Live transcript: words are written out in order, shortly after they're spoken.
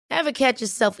Ever catch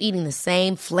yourself eating the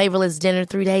same flavorless dinner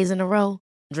 3 days in a row?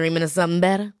 Dreaming of something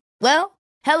better? Well,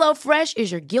 HelloFresh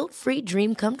is your guilt-free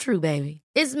dream come true, baby.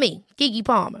 It's me, Keke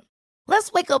Palmer.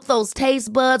 Let's wake up those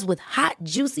taste buds with hot,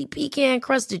 juicy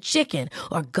pecan-crusted chicken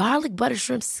or garlic butter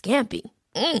shrimp scampi.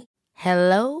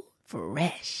 Hello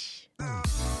Fresh.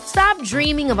 Stop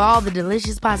dreaming of all the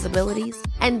delicious possibilities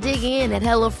and dig in at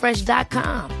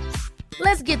HelloFresh.com.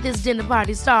 Let's get this dinner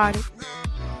party started.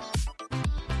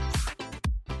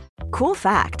 Cool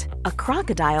fact, a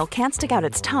crocodile can't stick out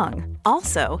its tongue.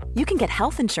 Also, you can get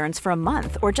health insurance for a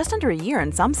month or just under a year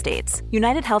in some states.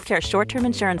 United Healthcare short-term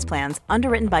insurance plans,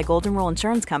 underwritten by Golden Rule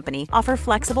Insurance Company, offer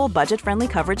flexible, budget-friendly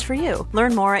coverage for you.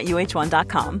 Learn more at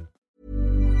UH1.com.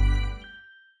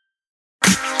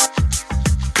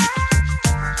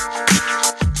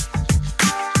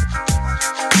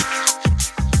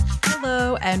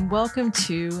 Hello, and welcome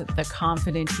to the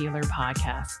Confident Healer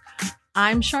podcast.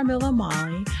 I'm Sharmila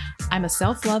Mali. I'm a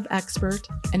self-love expert,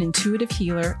 an intuitive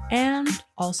healer, and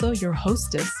also your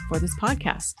hostess for this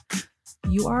podcast.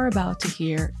 You are about to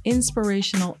hear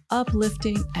inspirational,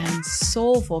 uplifting, and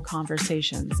soulful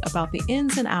conversations about the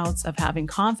ins and outs of having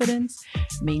confidence,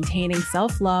 maintaining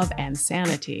self-love, and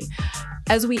sanity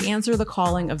as we answer the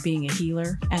calling of being a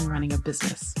healer and running a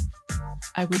business.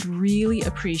 I would really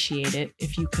appreciate it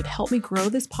if you could help me grow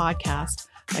this podcast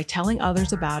by telling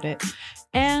others about it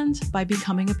and by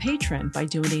becoming a patron by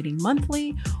donating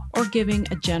monthly or giving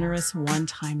a generous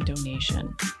one-time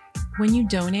donation. When you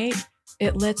donate,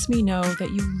 it lets me know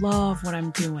that you love what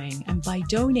I'm doing, and by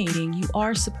donating, you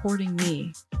are supporting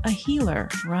me, a healer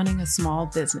running a small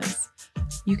business.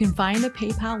 You can find the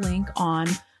PayPal link on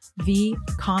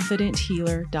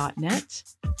theconfidenthealer.net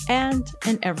and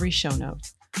in every show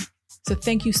note. So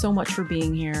thank you so much for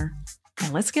being here,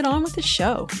 and let's get on with the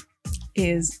show.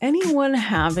 Is anyone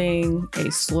having a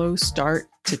slow start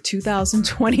to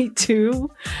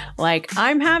 2022 like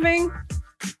I'm having?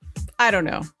 I don't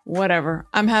know, whatever.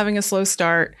 I'm having a slow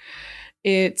start.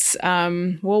 It's,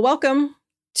 welcome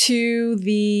to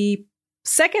the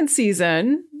second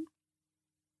season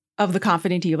of the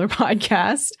Confident Healer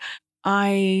podcast.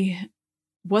 I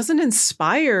wasn't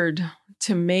inspired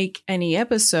to make any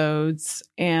episodes.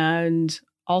 And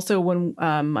also when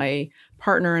my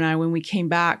partner and I, when we came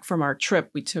back from our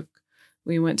trip,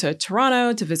 we went to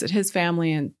Toronto to visit his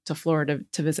family and to Florida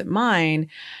to visit mine.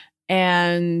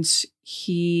 And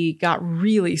he got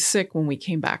really sick when we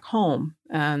came back home.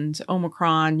 And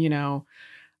Omicron,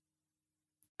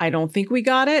 I don't think we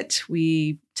got it.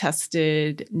 We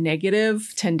tested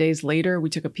negative 10 days later. We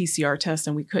took a PCR test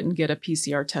and we couldn't get a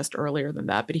PCR test earlier than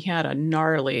that. But he had a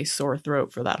gnarly sore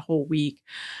throat for that whole week.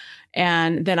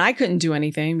 And then I couldn't do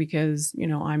anything because,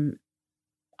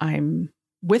 I'm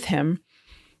with him.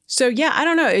 So yeah, I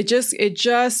don't know. It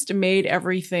just made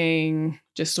everything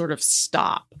just sort of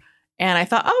stop. And I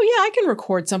thought, oh yeah, I can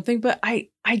record something, but I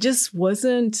just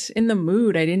wasn't in the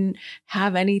mood. I didn't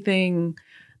have anything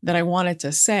that I wanted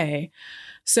to say.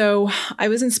 So I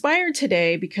was inspired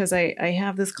today because I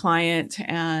have this client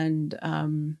and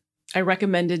I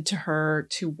recommended to her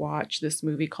to watch this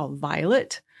movie called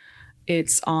Violet.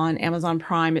 It's on Amazon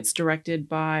Prime. It's directed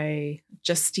by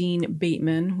Justine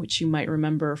Bateman, which you might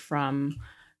remember from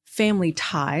Family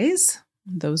Ties.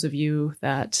 Those of you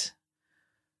that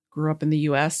grew up in the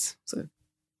US, it's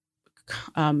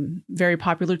a very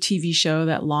popular TV show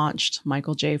that launched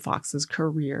Michael J. Fox's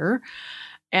career.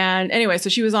 And anyway, so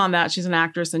she was on that. She's an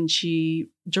actress and she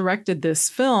directed this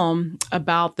film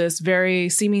about this very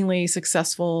seemingly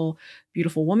successful,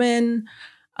 beautiful woman,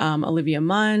 Olivia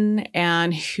Munn,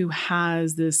 and who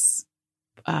has this,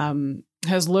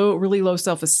 really low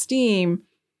self-esteem,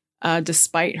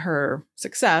 despite her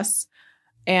success.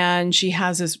 And she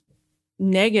has this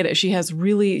negative, she has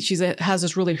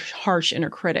this really harsh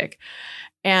inner critic.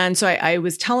 And so I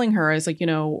was telling her, I was like,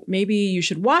 maybe you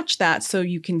should watch that so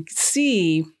you can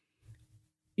see,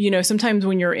 sometimes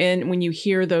when you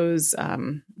hear those,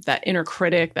 that inner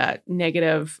critic, that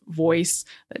negative voice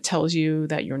that tells you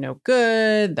that you're no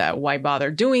good, that why bother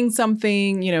doing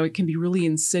something, it can be really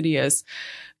insidious.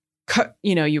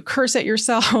 You curse at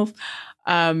yourself,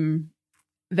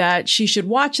 that she should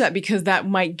watch that because that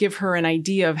might give her an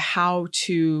idea of how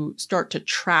to start to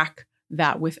track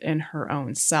that within her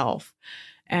own self.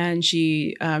 And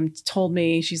she told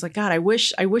me, she's like, God, I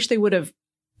wish they would have,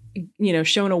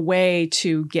 shown a way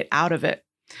to get out of it.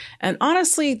 And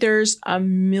honestly, there's a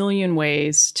million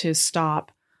ways to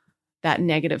stop that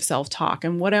negative self-talk.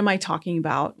 And what am I talking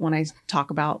about when I talk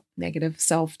about negative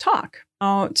self-talk?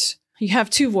 You have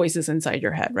two voices inside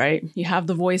your head, right? You have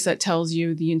the voice that tells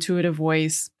you, the intuitive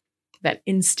voice, that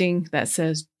instinct that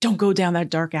says, don't go down that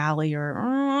dark alley, or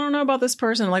don't know about this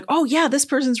person. Like, oh yeah, this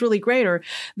person's really great. Or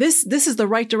this is the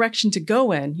right direction to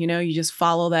go in. You know, you just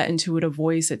follow that intuitive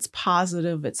voice. It's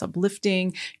positive. It's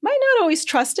uplifting. You might not always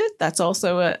trust it. That's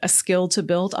also a skill to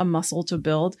build, a muscle to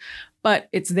build, but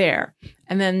it's there.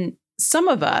 And then some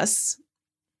of us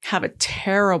have a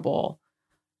terrible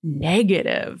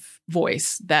negative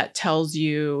voice that tells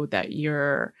you that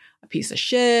you're a piece of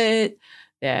shit,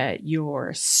 that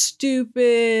you're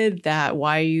stupid, that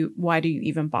why do you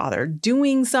even bother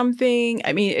doing something?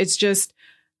 I mean, it's just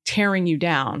tearing you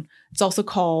down. It's also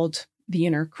called the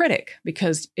inner critic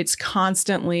because it's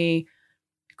constantly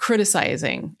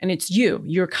criticizing, and it's you.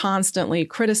 You're constantly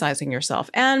criticizing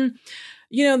yourself. And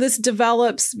you know, this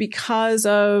develops because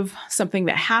of something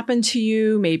that happened to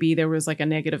you. Maybe there was like a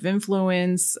negative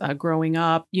influence growing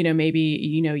up. You know, maybe,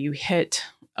 you know, you hit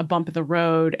a bump in the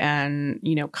road and,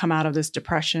 you know, come out of this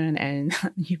depression and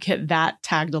you get that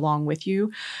tagged along with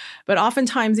you. But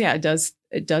oftentimes, yeah,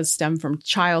 it does stem from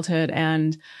childhood.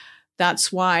 And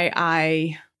that's why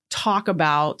I talk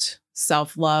about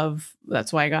self-love.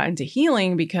 That's why I got into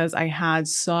healing, because I had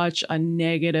such a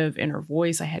negative inner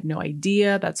voice. I had no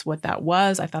idea that's what that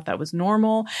was. I thought that was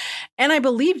normal. And I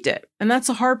believed it. And that's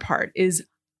the hard part is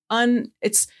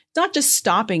it's not just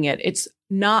stopping it. It's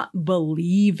not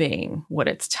believing what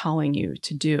it's telling you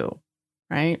to do,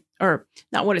 right? Or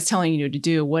not what it's telling you to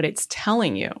do, what it's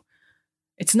telling you.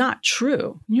 It's not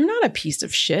true. You're not a piece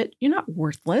of shit. You're not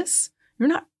worthless. You're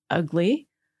not ugly.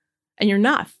 And you're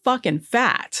not fucking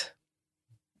fat.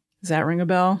 Does that ring a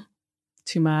bell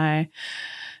to my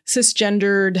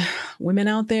cisgendered women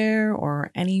out there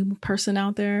or any person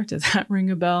out there? Does that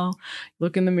ring a bell?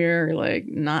 Look in the mirror, you're like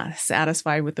not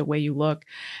satisfied with the way you look.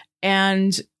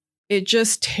 And it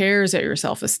just tears at your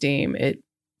self-esteem. It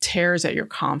tears at your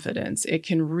confidence. It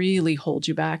can really hold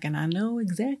you back. And I know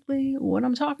exactly what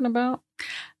I'm talking about.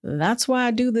 That's why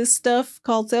I do this stuff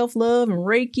called self-love and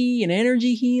Reiki and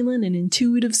energy healing and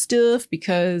intuitive stuff,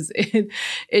 because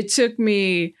it took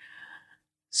me,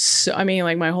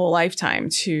 like my whole lifetime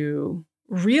to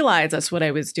realize that's what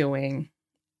I was doing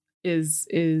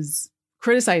is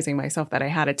criticizing myself, that I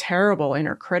had a terrible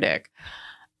inner critic,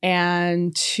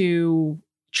 and to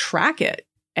track it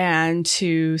and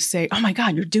to say, oh my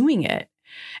God, you're doing it.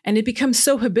 And it becomes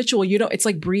so habitual. It's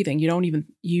like breathing. You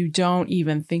don't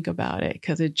even think about it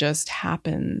because it just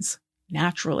happens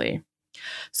naturally.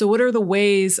 So what are the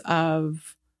ways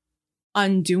of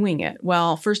undoing it?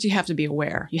 Well, first you have to be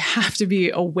aware. You have to be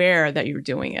aware that you're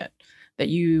doing it, that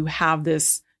you have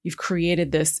this, you've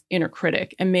created this inner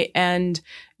critic, and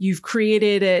you've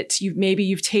created it.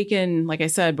 You've taken, like I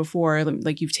said before,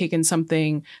 like you've taken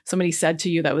something somebody said to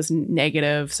you that was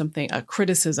negative, a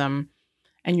criticism.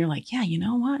 And you're like, yeah, you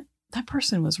know what? That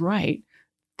person was right.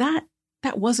 That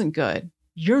wasn't good.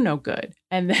 You're no good.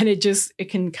 And then it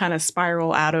can kind of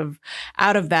spiral out of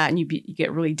that. And you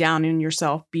get really down in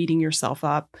yourself, beating yourself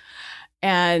up.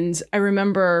 And I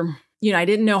remember, I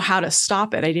didn't know how to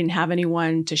stop it. I didn't have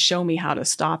anyone to show me how to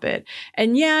stop it.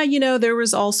 And yeah, there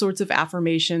was all sorts of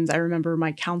affirmations. I remember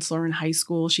my counselor in high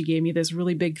school, she gave me this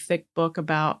really big, thick book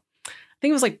about, I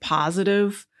think it was like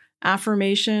positive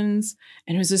affirmations.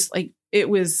 And it was just like, it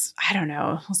was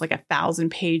like 1,000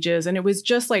 pages, and it was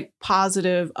just like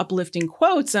positive, uplifting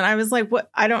quotes. And I was like, what?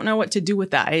 I don't know what to do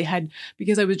with that.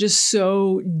 Because I was just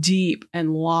so deep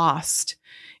and lost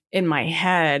in my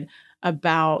head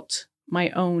about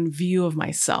my own view of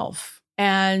myself.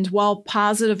 And while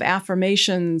positive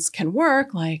affirmations can work,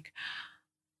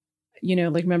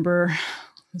 remember,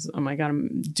 oh my God,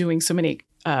 I'm doing so many,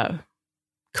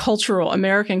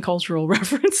 American cultural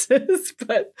references,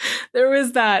 but there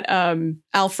was that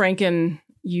Al Franken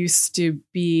used to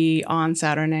be on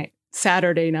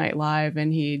Saturday Night Live,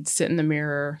 and he'd sit in the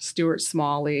mirror, Stuart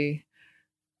Smalley,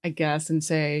 I guess, and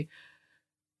say,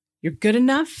 "You're good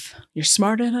enough, you're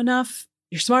smart enough,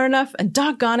 and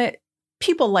doggone it,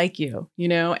 people like you,"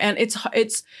 and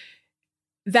it's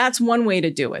that's one way to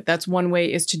do it. That's one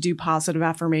way, is to do positive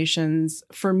affirmations.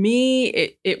 For me,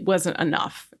 it wasn't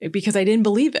enough because I didn't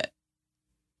believe it.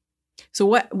 So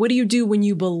what do you do when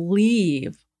you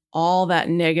believe all that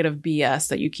negative BS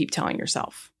that you keep telling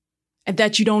yourself and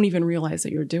that you don't even realize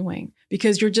that you're doing?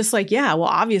 Because you're just like, yeah, well,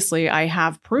 obviously I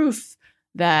have proof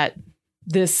that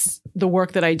the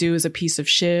work that I do is a piece of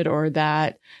shit, or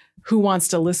that who wants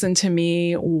to listen to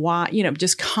me? Why,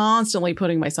 just constantly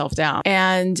putting myself down.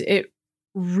 And it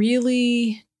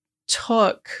really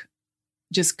took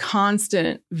just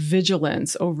constant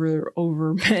vigilance over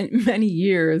many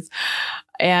years,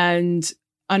 and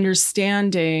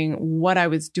understanding what I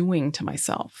was doing to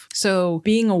myself. So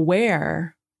being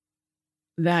aware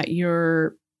that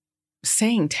you're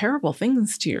saying terrible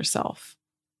things to yourself,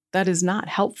 That is not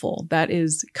helpful. That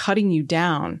is cutting you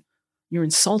down. You're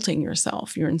insulting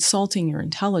yourself. You're insulting your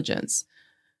intelligence.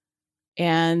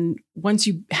 And once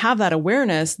you have that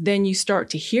awareness, then you start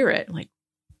to hear it. Like,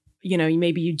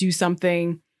 maybe you do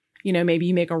something, maybe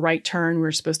you make a right turn.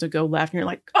 We're supposed to go left and you're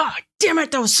like, oh, damn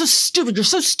it. That was so stupid. You're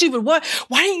so stupid. Why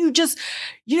didn't you just,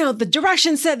 the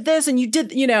direction said this and you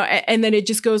did, and then it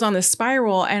just goes on this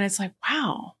spiral. And it's like,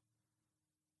 wow,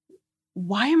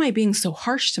 why am I being so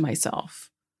harsh to myself?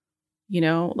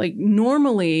 Like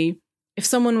normally if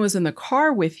someone was in the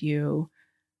car with you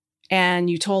and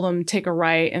you told them take a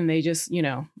right and they just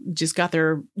got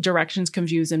their directions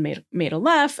confused and made a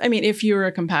left. I mean, if you're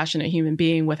a compassionate human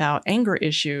being without anger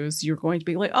issues, you're going to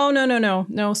be like, oh,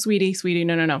 no, sweetie,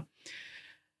 no.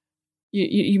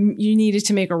 You needed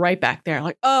to make a right back there.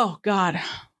 Like, oh God,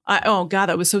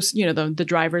 that was so, the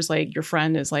driver's like, your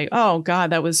friend is like, oh God,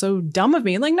 that was so dumb of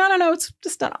me. Like, no, it's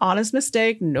just an honest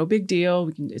mistake. No big deal.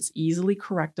 It's easily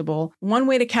correctable. One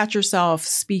way to catch yourself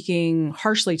speaking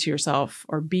harshly to yourself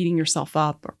or beating yourself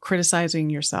up or criticizing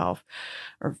yourself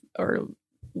or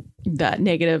that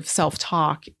negative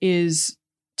self-talk is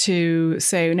to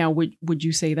say, now, would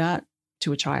you say that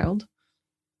to a child?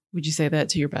 Would you say that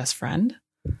to your best friend?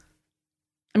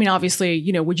 I mean, obviously,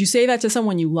 would you say that to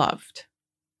someone you loved?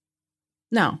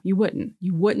 No, you wouldn't.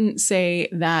 You wouldn't say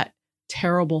that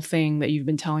terrible thing that you've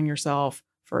been telling yourself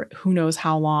for who knows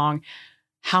how long,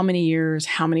 how many years,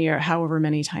 however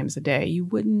many times a day. You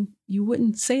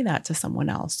wouldn't say that to someone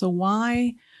else. So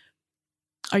why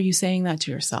are you saying that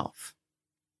to yourself?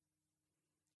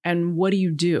 And what do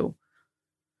you do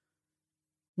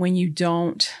when you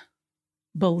don't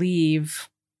believe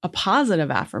a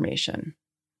positive affirmation?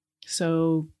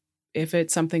 So if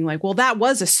it's something like, well, that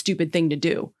was a stupid thing to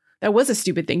do. That was a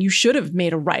stupid thing. You should have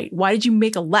made a right. Why did you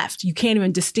make a left? You can't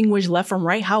even distinguish left from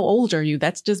right. How old are you?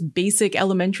 That's just basic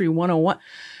elementary 101.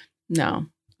 No.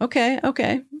 Okay.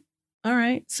 All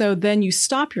right. So then you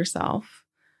stop yourself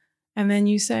and then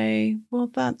you say, well,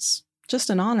 that's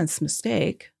just an honest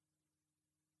mistake.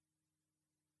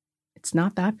 It's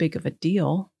not that big of a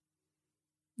deal.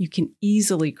 You can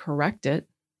easily correct it.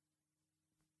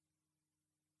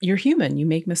 You're human. You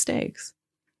make mistakes.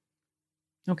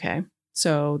 Okay.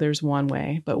 So there's one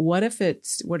way, but what if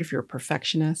you're a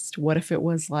perfectionist? What if it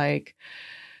was like,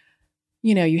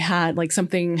 you had like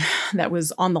something that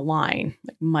was on the line,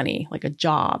 like money, like a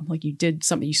job, like you did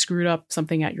something, you screwed up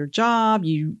something at your job,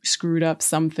 you screwed up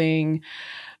something,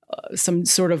 some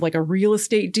sort of like a real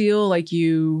estate deal, like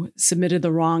you submitted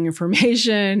the wrong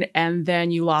information and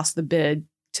then you lost the bid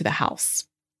to the house.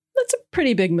 That's a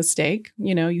pretty big mistake.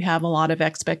 You have a lot of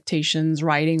expectations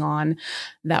riding on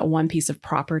that one piece of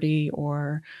property,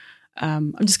 or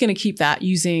I'm just going to keep that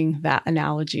using that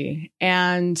analogy.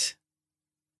 And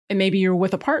maybe you're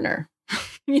with a partner,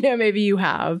 maybe you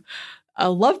have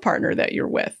a love partner that you're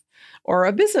with, or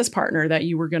a business partner that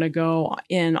you were going to go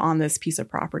in on this piece of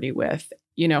property with.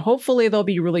 Hopefully they'll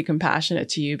be really compassionate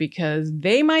to you because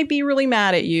they might be really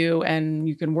mad at you and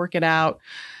you can work it out.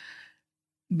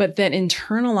 But then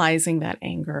internalizing that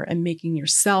anger and making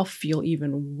yourself feel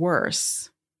even worse.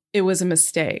 It was a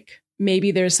mistake.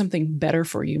 Maybe there's something better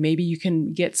for you. Maybe you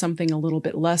can get something a little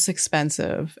bit less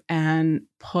expensive and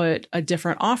put a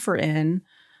different offer in.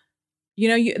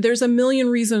 There's a million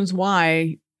reasons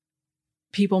why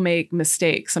people make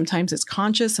mistakes. Sometimes it's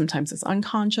conscious, sometimes it's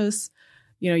unconscious.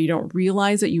 You don't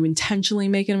realize that you intentionally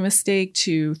make a mistake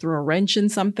to throw a wrench in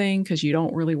something because you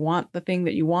don't really want the thing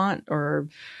that you want, or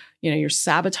you're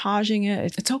sabotaging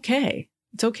it. It's okay.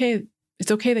 It's okay.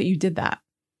 It's okay that you did that.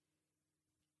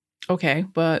 Okay,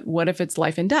 but what if it's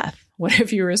life and death? What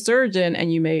if you're a surgeon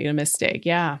and you made a mistake?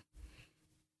 Yeah,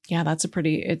 it's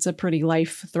a pretty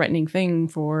life-threatening thing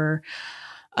for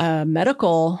a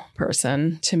medical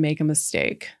person to make a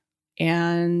mistake.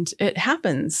 And it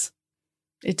happens.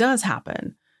 It does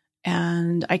happen.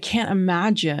 And I can't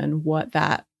imagine what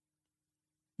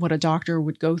a doctor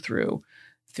would go through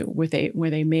where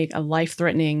they make a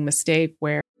life-threatening mistake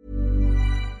where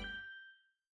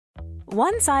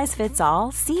One size fits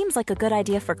all seems like a good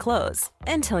idea for clothes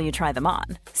until you try them on.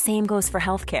 Same goes for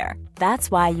healthcare. That's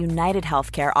why United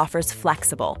Healthcare offers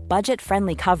flexible,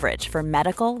 budget-friendly coverage for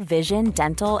medical, vision,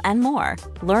 dental, and more.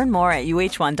 Learn more at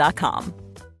uh1.com.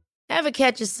 Ever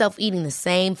catch yourself eating the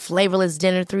same flavorless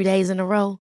dinner 3 days in a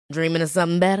row? Dreaming of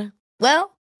something better?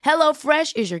 Well,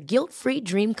 HelloFresh is your guilt-free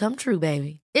dream come true,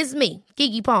 baby. It's me,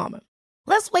 Keke Palmer.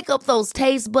 Let's wake up those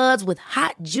taste buds with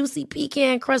hot, juicy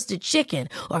pecan-crusted chicken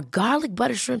or garlic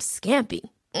butter shrimp scampi.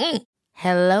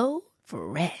 Hello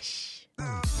Fresh.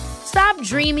 Stop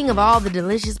dreaming of all the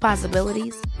delicious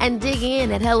possibilities and dig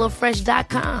in at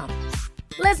HelloFresh.com.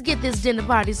 Let's get this dinner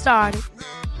party started.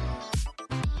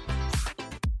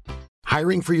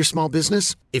 Hiring for your small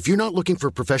business? If you're not looking for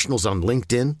professionals on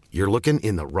LinkedIn, you're looking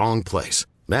in the wrong place.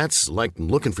 That's like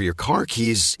looking for your car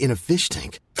keys in a fish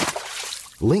tank.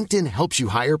 LinkedIn helps you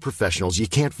hire professionals you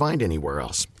can't find anywhere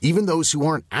else, even those who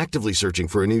aren't actively searching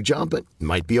for a new job but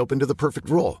might be open to the perfect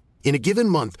role. In a given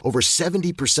month, over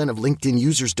 70% of LinkedIn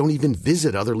users don't even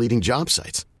visit other leading job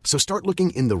sites. So start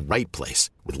looking in the right place.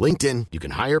 With LinkedIn, you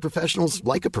can hire professionals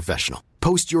like a professional.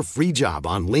 Post your free job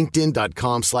on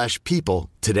linkedin.com/people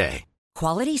today.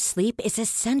 Quality sleep is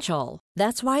essential.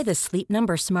 That's why the Sleep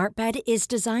Number Smart Bed is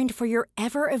designed for your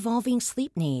ever-evolving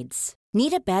sleep needs.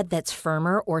 Need a bed that's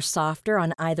firmer or softer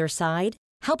on either side?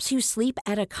 Helps you sleep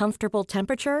at a comfortable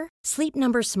temperature? Sleep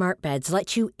Number Smart Beds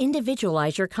let you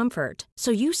individualize your comfort so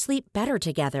you sleep better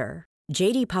together.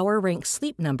 J.D. Power ranks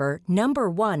Sleep Number number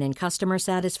 1 in customer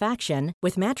satisfaction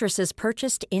with mattresses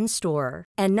purchased in-store.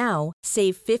 And now,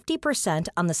 save 50%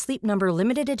 on the Sleep Number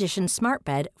Limited Edition Smart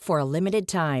Bed for a limited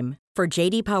time. For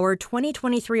J.D. Power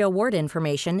 2023 award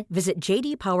information, visit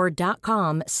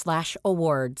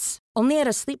jdpower.com/awards. Only at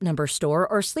a Sleep Number store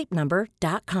or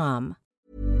sleepnumber.com.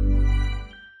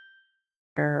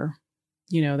 Where,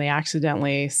 they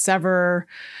accidentally sever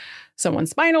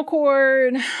someone's spinal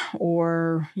cord,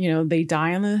 or, they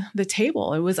die on the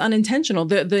table. It was unintentional.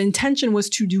 The intention was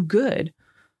to do good.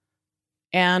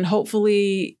 And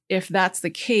hopefully, if that's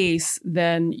the case,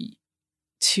 then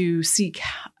to seek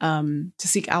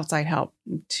outside help,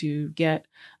 to get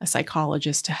a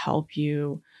psychologist to help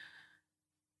you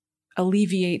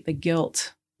alleviate the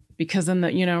guilt, because then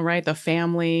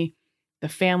the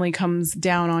family comes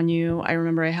down on you. I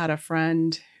remember I had a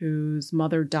friend whose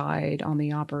mother died on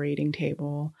the operating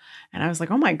table, and I was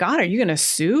like, "Oh my God, are you going to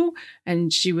sue?"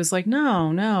 And she was like,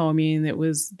 "No. I mean,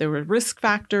 there were risk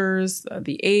factors,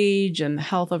 the age and the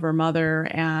health of her mother,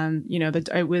 and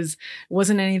it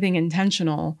wasn't anything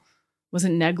intentional,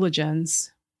 wasn't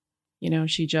negligence.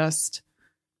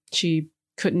 She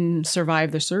couldn't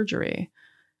survive the surgery."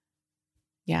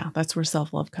 Yeah, that's where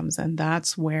self-love comes in.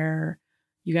 That's where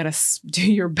you got to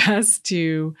do your best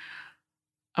to,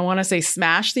 I want to say,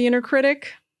 smash the inner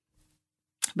critic,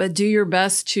 but do your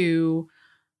best to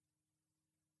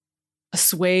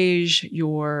assuage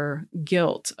your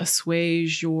guilt,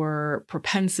 assuage your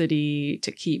propensity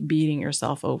to keep beating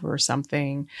yourself over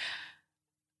something,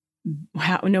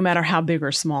 no matter how big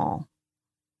or small.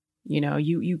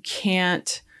 You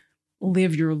can't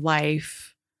live your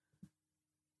life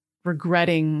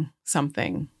regretting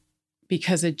something,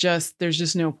 because there's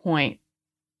just no point.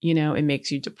 It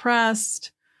makes you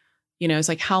depressed. It's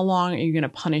like, how long are you going to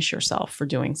punish yourself for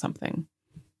doing something?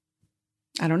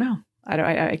 I don't know.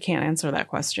 I can't answer that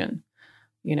question,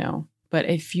 but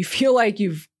if you feel like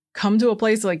you've come to a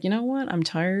place like, you know what, I'm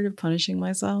tired of punishing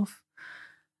myself,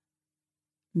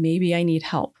 maybe I need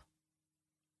help.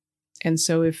 And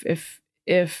so if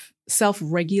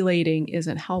self-regulating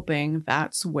isn't helping,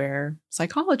 that's where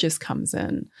psychologist comes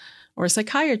in, or a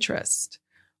psychiatrist,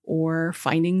 or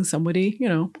finding somebody, I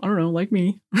don't know, like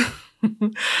me,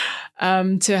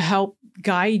 to help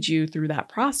guide you through that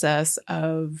process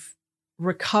of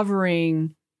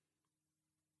recovering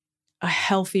a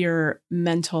healthier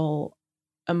mental,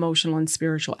 emotional, and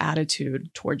spiritual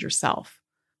attitude toward yourself.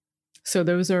 So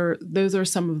those are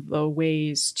some of the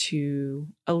ways to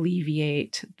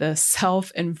alleviate the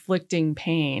self-inflicting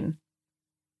pain.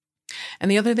 And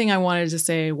the other thing I wanted to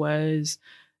say was,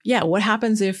 what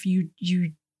happens if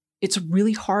it's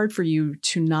really hard for you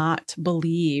to not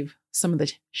believe some of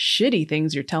the shitty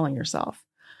things you're telling yourself?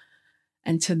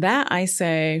 And to that, I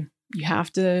say, you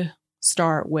have to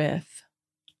start with,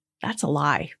 that's a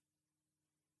lie.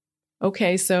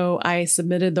 Okay, so I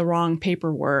submitted the wrong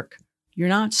paperwork. You're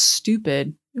not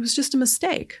stupid. It was just a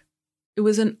mistake. It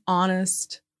was an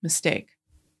honest mistake.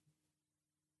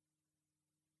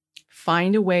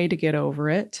 Find a way to get over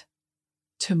it,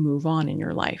 to move on in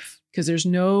your life, because there's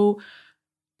no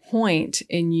point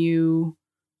in you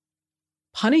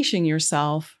punishing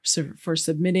yourself for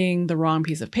submitting the wrong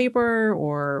piece of paper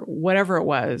or whatever it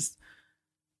was,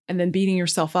 and then beating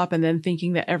yourself up and then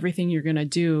thinking that everything you're going to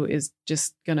do is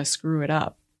just going to screw it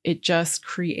up. It just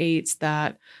creates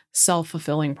that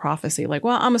self-fulfilling prophecy. Like,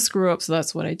 well, I'm a screw up, so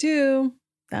that's what I do.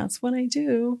 That's what I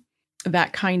do.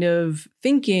 That kind of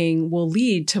thinking will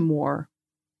lead to more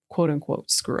quote unquote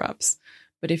screw ups.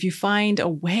 But if you find a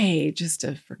way just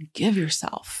to forgive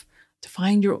yourself, to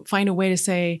find a way to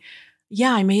say,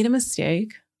 yeah, I made a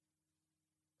mistake.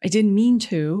 I didn't mean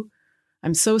to.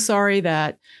 I'm so sorry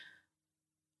that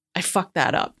I fucked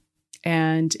that up.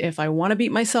 And if I want to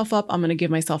beat myself up, I'm going to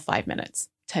give myself 5 minutes,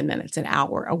 10 minutes, an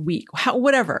hour, a week,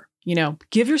 whatever,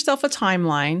 give yourself a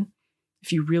timeline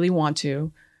if you really want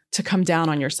to. to come down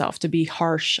on yourself, to be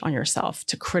harsh on yourself,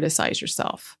 to criticize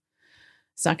yourself.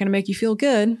 It's not going to make you feel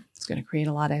good. It's going to create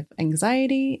a lot of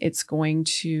anxiety. It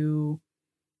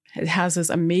has this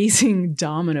amazing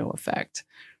domino effect,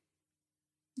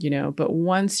 but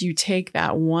once you take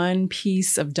that one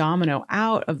piece of domino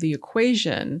out of the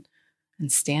equation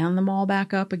and stand them all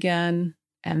back up again,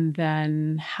 and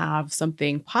then have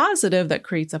something positive that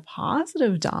creates a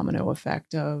positive domino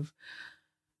effect of,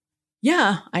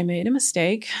 yeah, I made a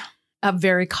mistake, a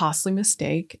very costly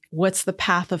mistake. What's the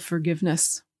path of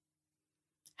forgiveness?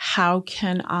 How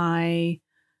can I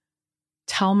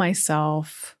tell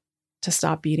myself to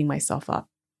stop beating myself up?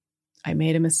 I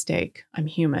made a mistake. I'm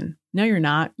human. No, you're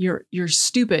not. You're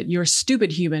stupid. You're a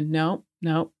stupid human. No,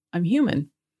 I'm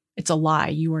human. It's a lie.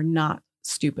 You are not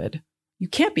stupid. You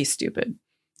can't be stupid.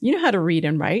 You know how to read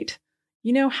and write.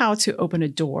 You know how to open a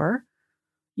door.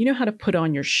 You know how to put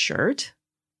on your shirt.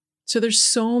 So there's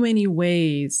so many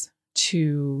ways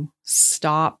to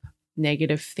stop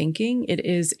negative thinking. It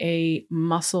is a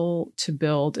muscle to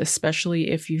build,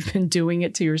 especially if you've been doing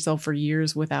it to yourself for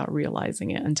years without realizing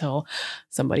it until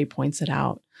somebody points it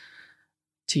out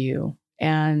to you.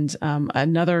 And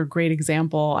another great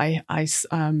example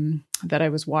that I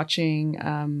was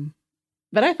watching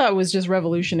that I thought was just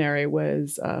revolutionary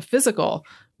was Physical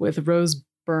with Rose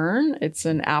Byrne. It's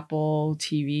an Apple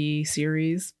TV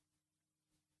series.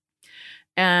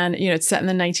 And, it's set in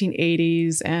the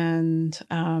 1980s.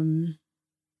 And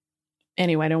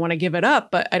anyway, I don't want to give it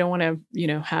up, but I don't want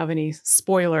to, have any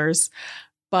spoilers.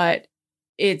 But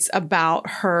it's about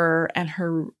her and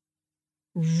her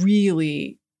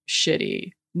really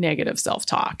shitty negative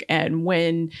self-talk.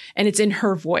 And it's in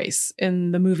her voice.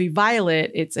 In the movie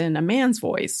Violet, it's in a man's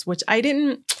voice, which I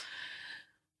don't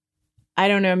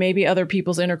know, maybe other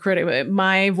people's inner critic,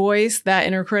 my voice, that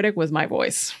inner critic was my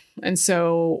voice. And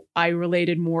so I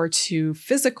related more to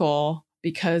Physical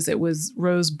because it was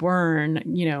Rose Byrne,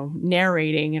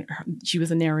 narrating, and she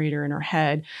was a narrator in her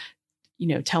head,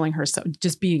 telling herself,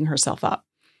 just beating herself up.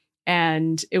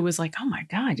 And it was like, oh my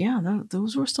God, yeah,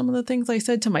 those were some of the things I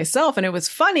said to myself. And it was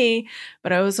funny,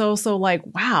 but I was also like,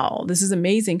 wow, this is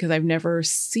amazing because I've never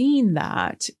seen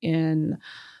that in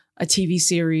a TV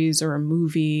series or a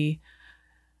movie.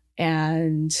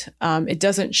 And it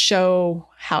doesn't show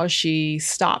how she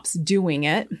stops doing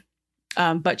it,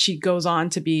 but she goes on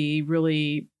to be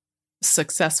really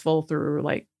successful through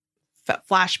like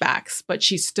flashbacks, but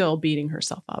she's still beating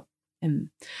herself up. And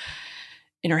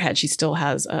in her head, she still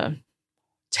has a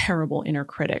terrible inner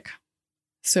critic.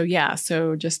 So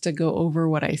just to go over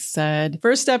what I said,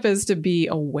 first step is to be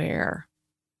aware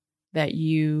that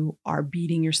you are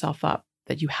beating yourself up,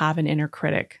 that you have an inner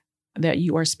critic, that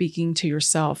you are speaking to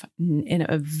yourself in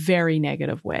a very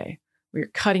negative way, where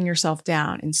you're cutting yourself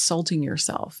down, insulting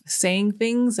yourself, saying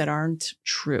things that aren't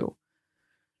true.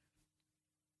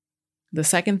 The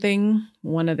second thing,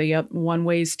 one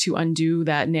ways to undo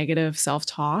that negative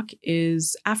self-talk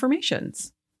is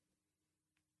affirmations.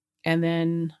 And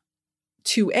then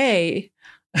 2A,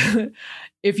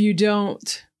 if you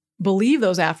don't believe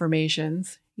those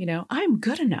affirmations, I'm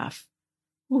good enough.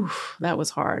 Oof, that was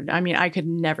hard. I mean, I could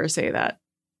never say that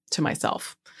to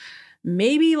myself.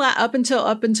 Maybe up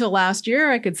until last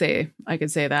year, I could say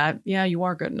that. Yeah, you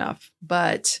are good enough.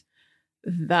 But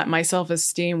that my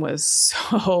self-esteem was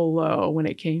so low when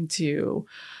it came to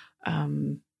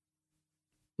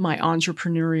my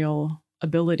entrepreneurial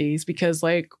abilities because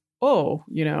I'm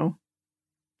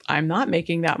not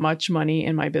making that much money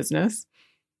in my business.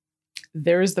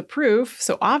 There's the proof.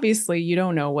 So obviously you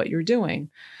don't know what you're doing.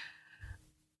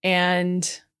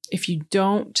 And if you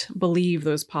don't believe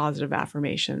those positive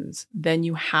affirmations, then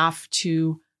you have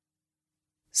to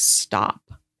stop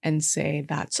and say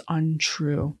that's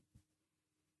untrue.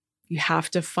 You have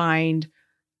to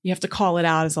call it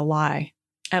out as a lie,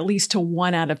 at least to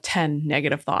 1 out of 10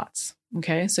 negative thoughts.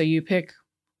 Okay. So you pick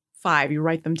 5, you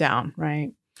write them down,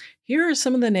 right? Here are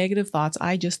some of the negative thoughts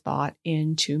I just thought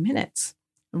in 2 minutes.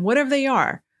 And whatever they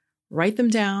are, write them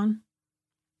down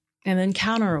and then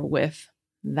counter it with,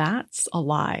 that's a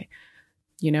lie.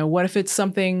 What if it's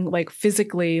something like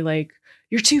physically, like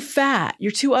you're too fat,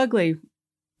 you're too ugly?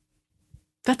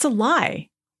 That's a lie.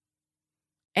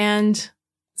 And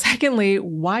secondly,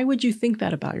 why would you think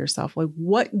that about yourself? Like,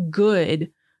 what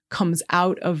good comes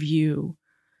out of you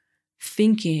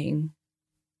thinking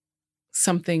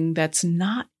something that's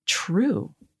not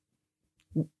true?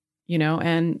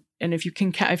 And if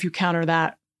you counter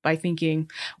that by thinking,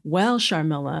 well,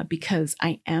 Sharmila, because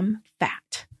I am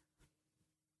fat.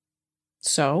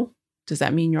 So does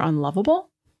that mean you're unlovable?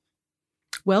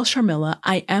 Well, Sharmila,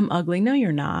 I am ugly. No,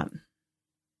 you're not.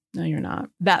 No, you're not.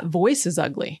 That voice is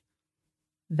ugly.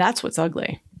 That's what's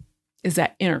ugly, is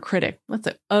that inner critic. That's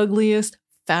the ugliest,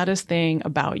 fattest thing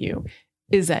about you,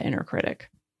 is that inner critic.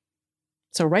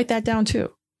 So write that down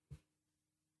too.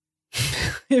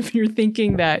 If you're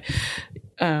thinking that,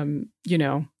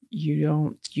 if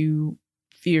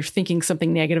you're thinking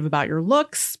something negative about your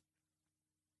looks,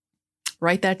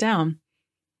 write that down.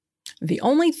 The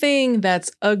only thing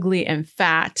that's ugly and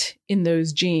fat in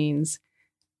those genes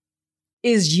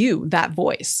is you, that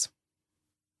voice.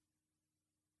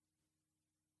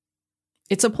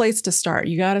 It's a place to start.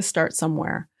 You got to start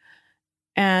somewhere.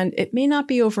 And it may not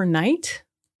be overnight,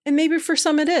 and maybe for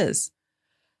some it is,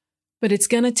 but it's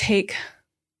going to take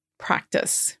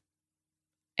practice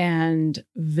and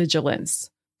vigilance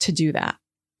to do that.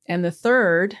 And the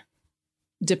third,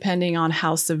 depending on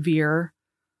how severe,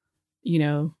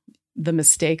 the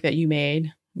mistake that you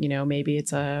made, maybe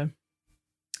it's an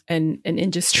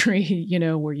industry,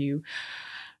 where you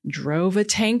drove a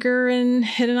tanker and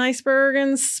hit an iceberg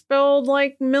and spilled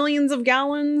like millions of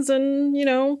gallons and,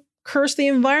 cursed the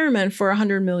environment for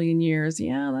 100 million years.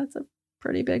 Yeah, that's a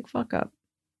pretty big fuck up.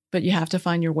 But you have to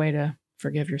find your way to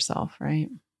forgive yourself, right?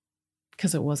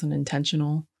 Because it wasn't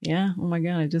intentional. Yeah. Oh my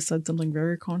God, I just said something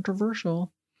very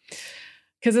controversial.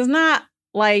 Because it's not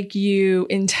like you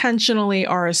intentionally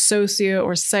are a socio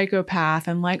or psychopath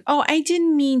and like, oh, I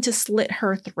didn't mean to slit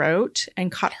her throat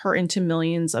and cut her into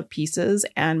millions of pieces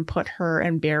and put her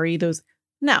and bury those.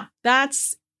 No,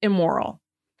 that's immoral,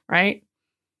 right?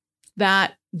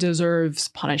 That deserves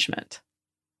punishment.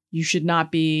 You should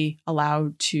not be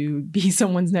allowed to be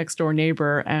someone's next door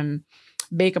neighbor and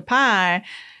bake a pie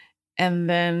and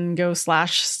then go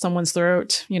slash someone's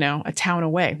throat, a town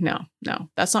away. No,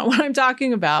 that's not what I'm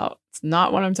talking about. It's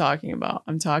not what I'm talking about.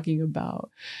 I'm talking about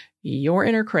your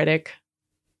inner critic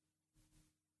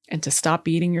and to stop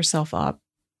beating yourself up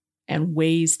and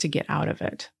ways to get out of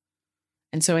it.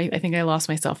 And so I think I lost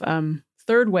myself.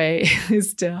 Third way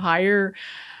is to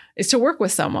work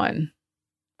with someone,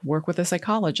 work with a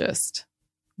psychologist,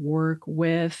 work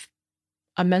with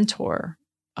a mentor,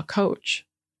 a coach,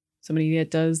 somebody that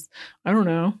does, I don't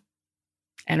know,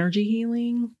 energy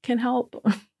healing can help.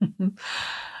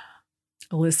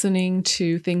 Listening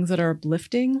to things that are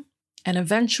uplifting. And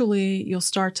eventually you'll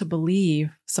start to believe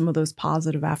some of those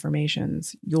positive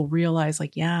affirmations. You'll realize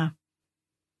like, yeah,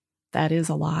 that is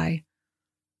a lie.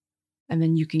 And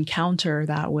then you can counter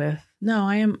that with, no,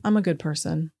 I'm a good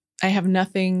person. I have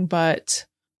nothing but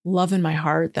love in my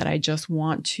heart that I just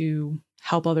want to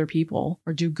help other people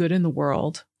or do good in the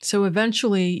world. So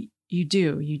eventually you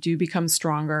do become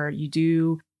stronger. You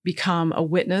do become a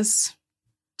witness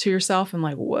to yourself and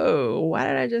like, whoa, why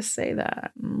did I just say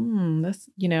that?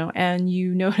 And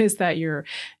you notice that your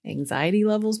anxiety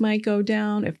levels might go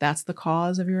down if that's the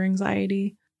cause of your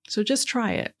anxiety. So just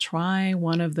try it. Try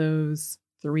one of those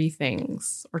 3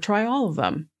 things or try all of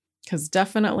them. Because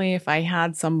definitely if I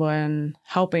had someone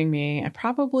helping me, I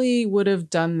probably would have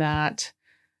done that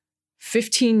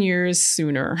 15 years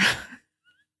sooner.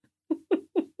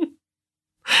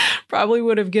 Probably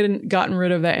would have gotten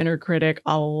rid of that inner critic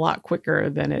a lot quicker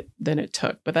than it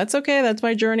took. But that's okay. That's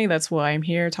my journey. That's why I'm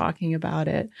here talking about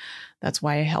it. That's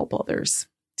why I help others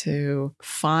to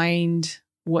find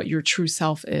what your true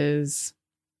self is,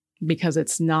 because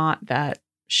it's not that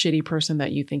shitty person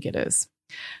that you think it is.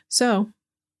 So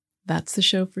that's the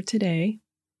show for today.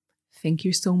 Thank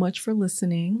you so much for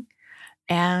listening.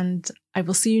 And I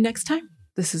will see you next time.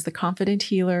 This is The Confident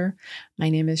Healer. My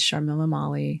name is Sharmila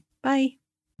Mali. Bye.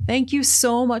 Thank you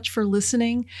so much for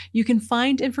listening. You can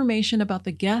find information about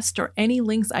the guest or any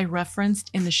links I referenced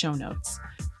in the show notes.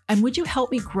 And would you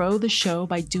help me grow the show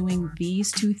by doing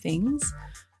these 2 things?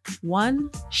 1,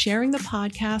 sharing the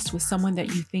podcast with someone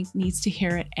that you think needs to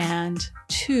hear it. And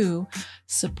 2,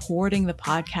 supporting the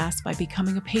podcast by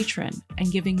becoming a patron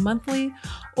and giving monthly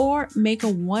or make a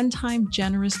one-time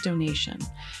generous donation.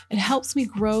 It helps me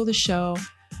grow the show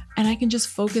and I can just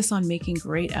focus on making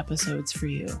great episodes for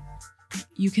you.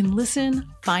 You can listen,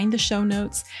 find the show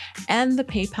notes, and the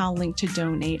PayPal link to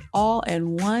donate all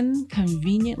in one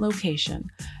convenient location,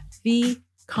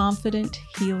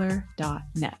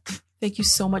 theconfidenthealer.net. Thank you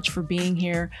so much for being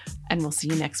here, and we'll see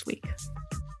you next week.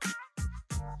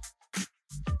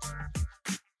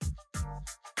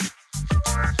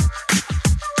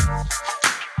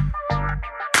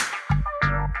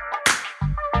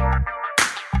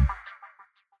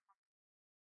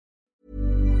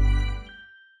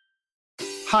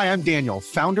 Hi, I'm Daniel,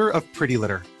 founder of Pretty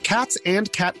Litter. Cats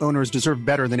and cat owners deserve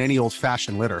better than any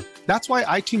old-fashioned litter. That's why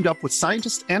I teamed up with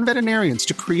scientists and veterinarians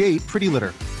to create Pretty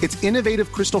Litter. Its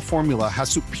innovative crystal formula has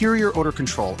superior odor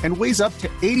control and weighs up to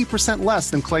 80% less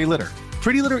than clay litter.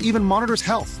 Pretty Litter even monitors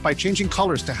health by changing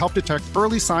colors to help detect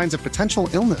early signs of potential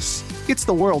illness. It's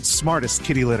the world's smartest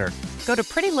kitty litter. Go to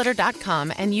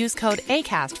prettylitter.com and use code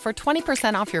ACAST for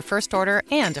 20% off your first order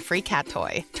and a free cat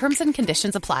toy. Terms and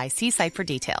conditions apply. See site for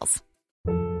details.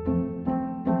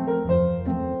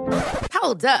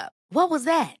 Hold up. What was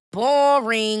that?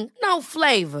 Boring. No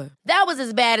flavor. That was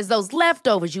as bad as those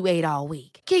leftovers you ate all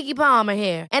week. Keke Palmer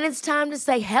here, and it's time to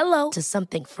say hello to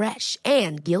something fresh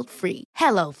and guilt-free.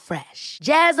 Hello Fresh.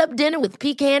 Jazz up dinner with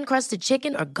pecan-crusted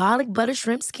chicken or garlic butter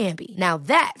shrimp scampi. Now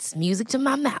that's music to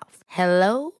my mouth.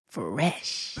 Hello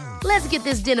Fresh. Let's get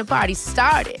this dinner party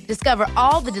started. Discover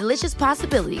all the delicious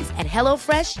possibilities at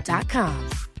hellofresh.com.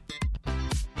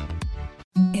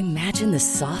 Imagine the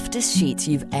softest sheets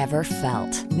you've ever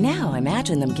felt. Now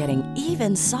imagine them getting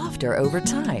even softer over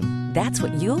time. That's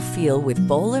what you'll feel with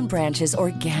Boll & Branch's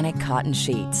organic cotton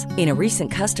sheets. In a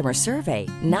recent customer survey,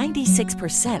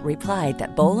 96% replied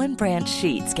that Boll & Branch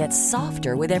sheets get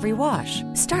softer with every wash.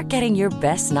 Start getting your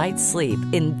best night's sleep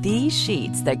in these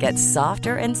sheets that get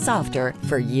softer and softer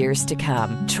for years to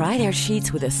come. Try their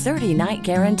sheets with a 30-night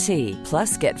guarantee.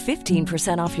 Plus, get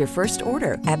 15% off your first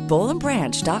order at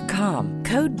bollandbranch.com.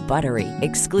 Code BUTTERY.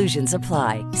 Exclusions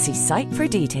apply. See site for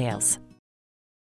details.